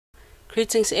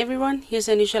Greetings everyone, here's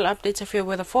an initial update of your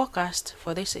weather forecast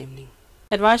for this evening.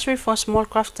 Advisory for small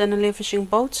craft and only fishing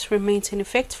boats remains in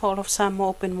effect for all of Samoa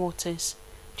open waters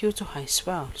due to high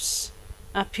swells.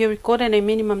 Up here recorded a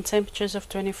minimum temperatures of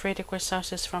 23 degrees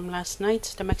Celsius from last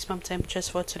night. The maximum temperatures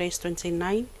for today is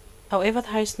 29. However, the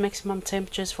highest maximum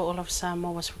temperatures for all of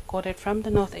Samoa was recorded from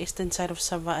the northeastern side of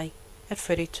Hawaii at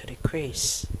 32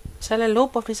 degrees. Silent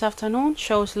loop of this afternoon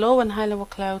shows low and high level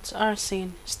clouds are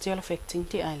seen still affecting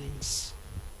the islands.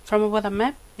 From a weather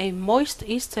map, a moist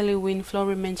easterly wind flow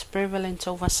remains prevalent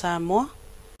over Samoa.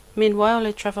 Meanwhile,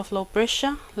 a trough low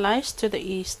pressure lies to the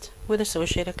east with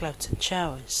associated clouds and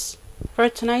showers. For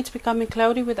tonight, becoming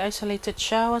cloudy with isolated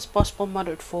showers, possible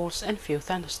moderate falls and few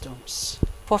thunderstorms.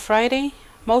 For Friday,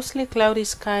 mostly cloudy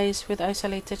skies with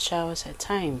isolated showers at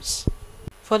times.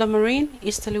 For the marine,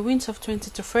 easterly winds of 20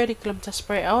 to 30 km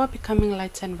per hour becoming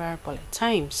light and variable at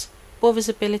times. Poor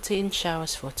visibility in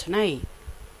showers for tonight.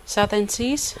 Southern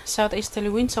seas, southeasterly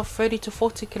winds of 30 to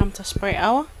 40 km per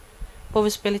hour. Poor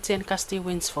visibility and gusty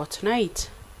winds for tonight.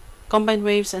 Combined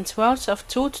waves and swells of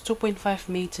 2 to 2.5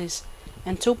 meters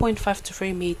and 2.5 to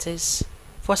 3 meters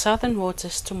for southern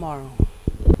waters tomorrow.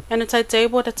 And the tide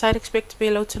table, the tide expected to be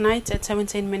low tonight at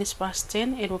 17 minutes past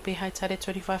 10. It will be high tide at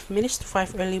 25 minutes to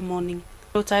 5 early morning.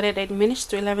 Low tide at 8 minutes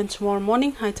to 11 tomorrow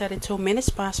morning, high tide at 2 minutes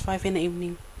past 5 in the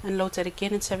evening, and low tide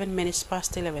again at 7 minutes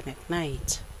past 11 at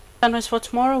night. Sunrise for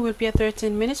tomorrow will be at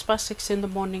 13 minutes past 6 in the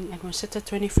morning and will set at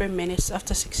 23 minutes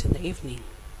after 6 in the evening.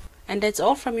 And that's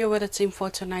all from your weather team for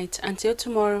tonight. Until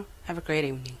tomorrow, have a great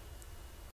evening.